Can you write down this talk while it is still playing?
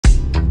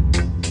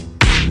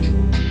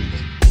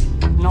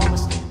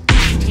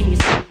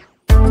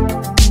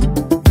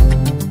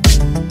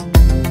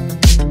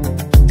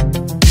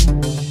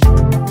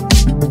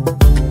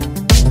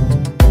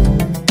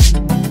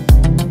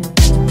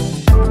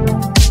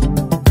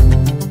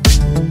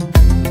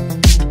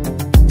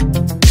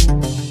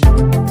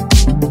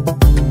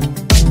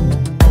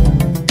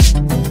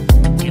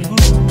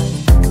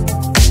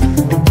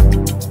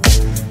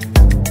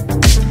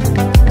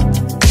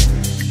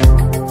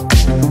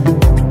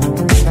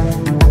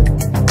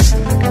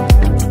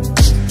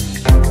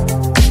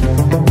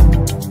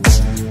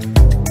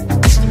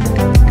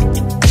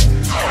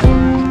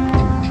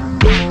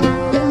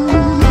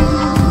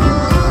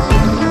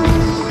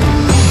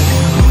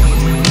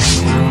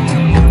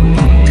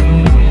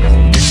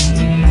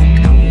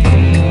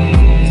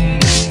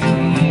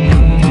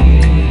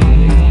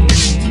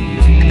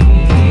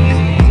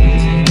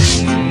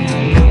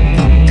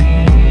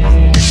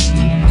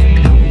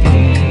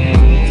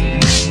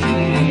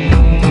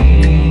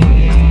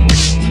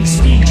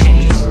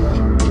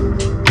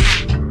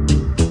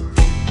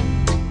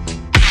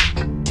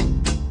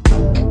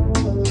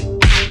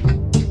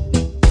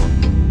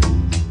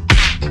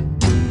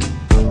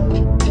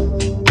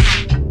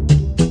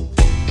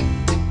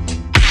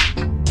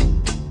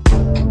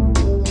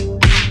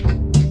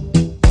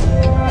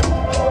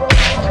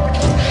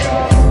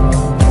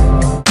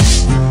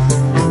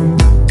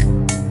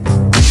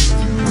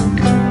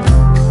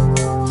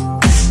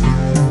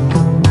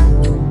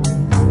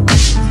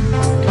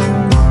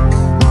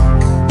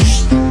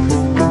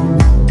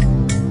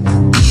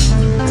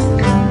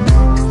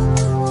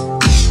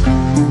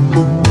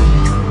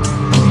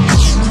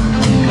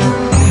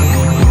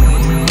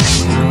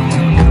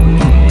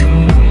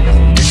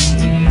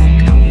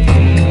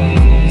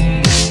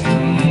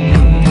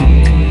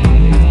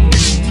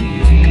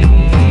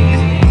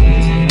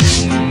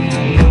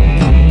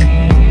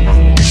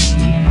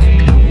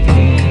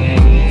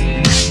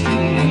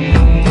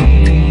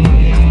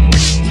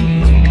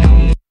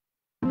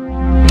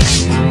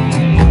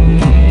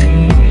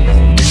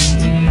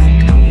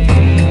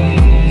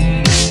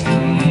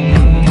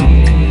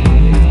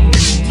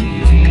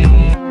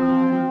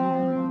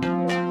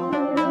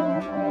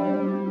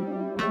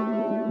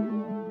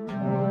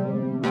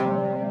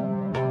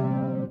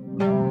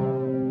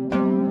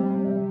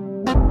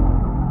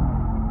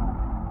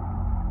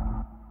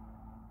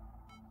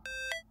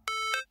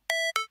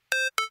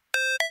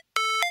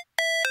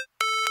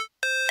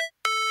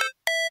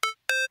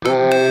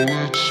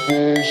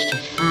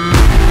Never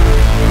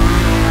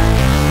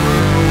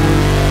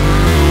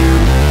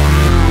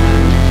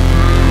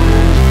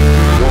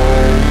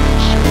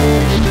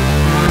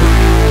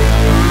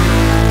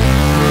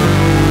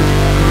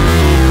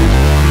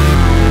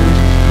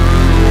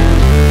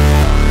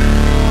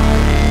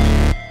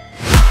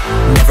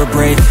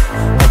break,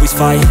 always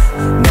fight,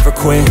 never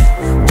quit,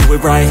 do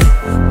it right,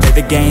 play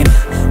the game,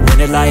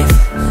 win it life,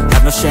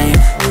 have no shame,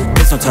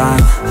 there's no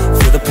time,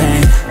 feel the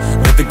pain,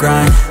 live the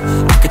grind,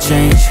 I could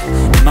change,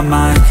 in my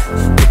mind,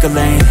 pick a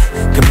lane,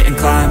 commit and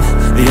climb,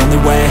 the only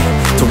way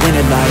to win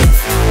it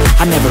life,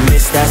 I never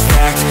miss, that's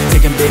fact,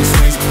 taking big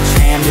swings,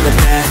 hand to the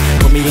bat,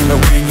 put me in the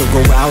ring, you'll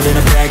go out in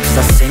a bag, cause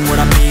I sing what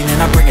I mean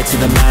and I bring it to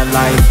the mad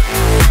light,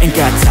 ain't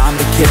got time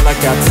to kill, I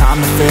got time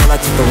to feel, I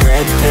took the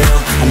red pill,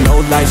 I know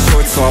life's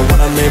short so I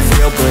wanna live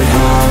real, but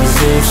how's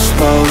it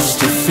supposed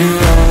to feel?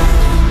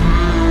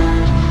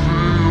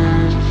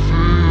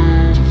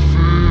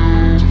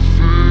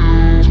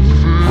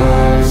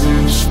 How's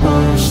it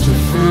supposed to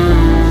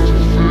feel?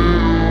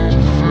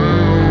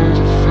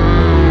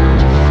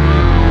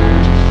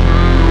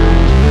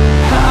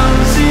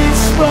 How's it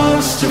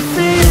supposed to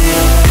feel?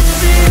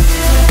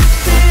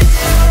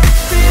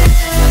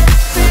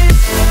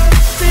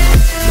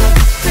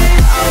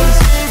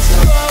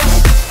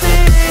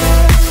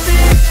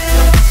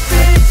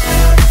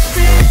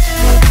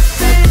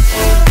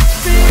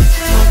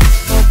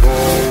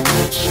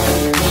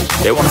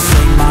 They wanna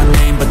say my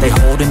name, but they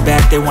holding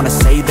back. They wanna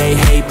say they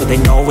hate, but they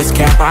know it's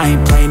cap. I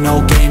ain't play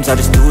no games, I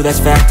just do that's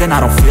fact. And I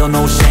don't feel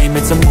no shame,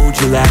 it's a mood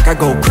you lack. I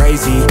go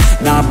crazy,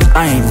 nah, but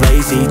I ain't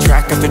lazy.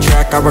 Track after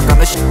track, I work on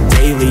this shit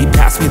daily.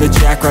 Pass me the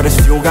jack, right as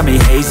fuel, got me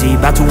hazy.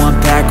 About to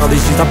unpack all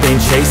these things I've been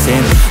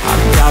chasing.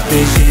 I've got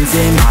visions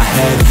in my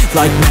head,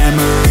 like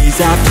memories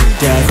after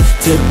death.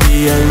 To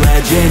be a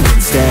legend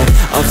instead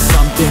of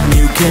something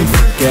you can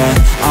forget.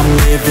 I'm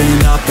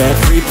living up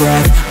every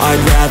breath,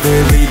 I'd rather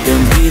lead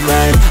than be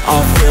led.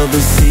 I'll fill the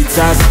seats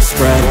as I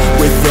spread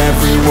with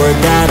every word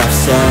that I've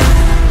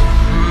said.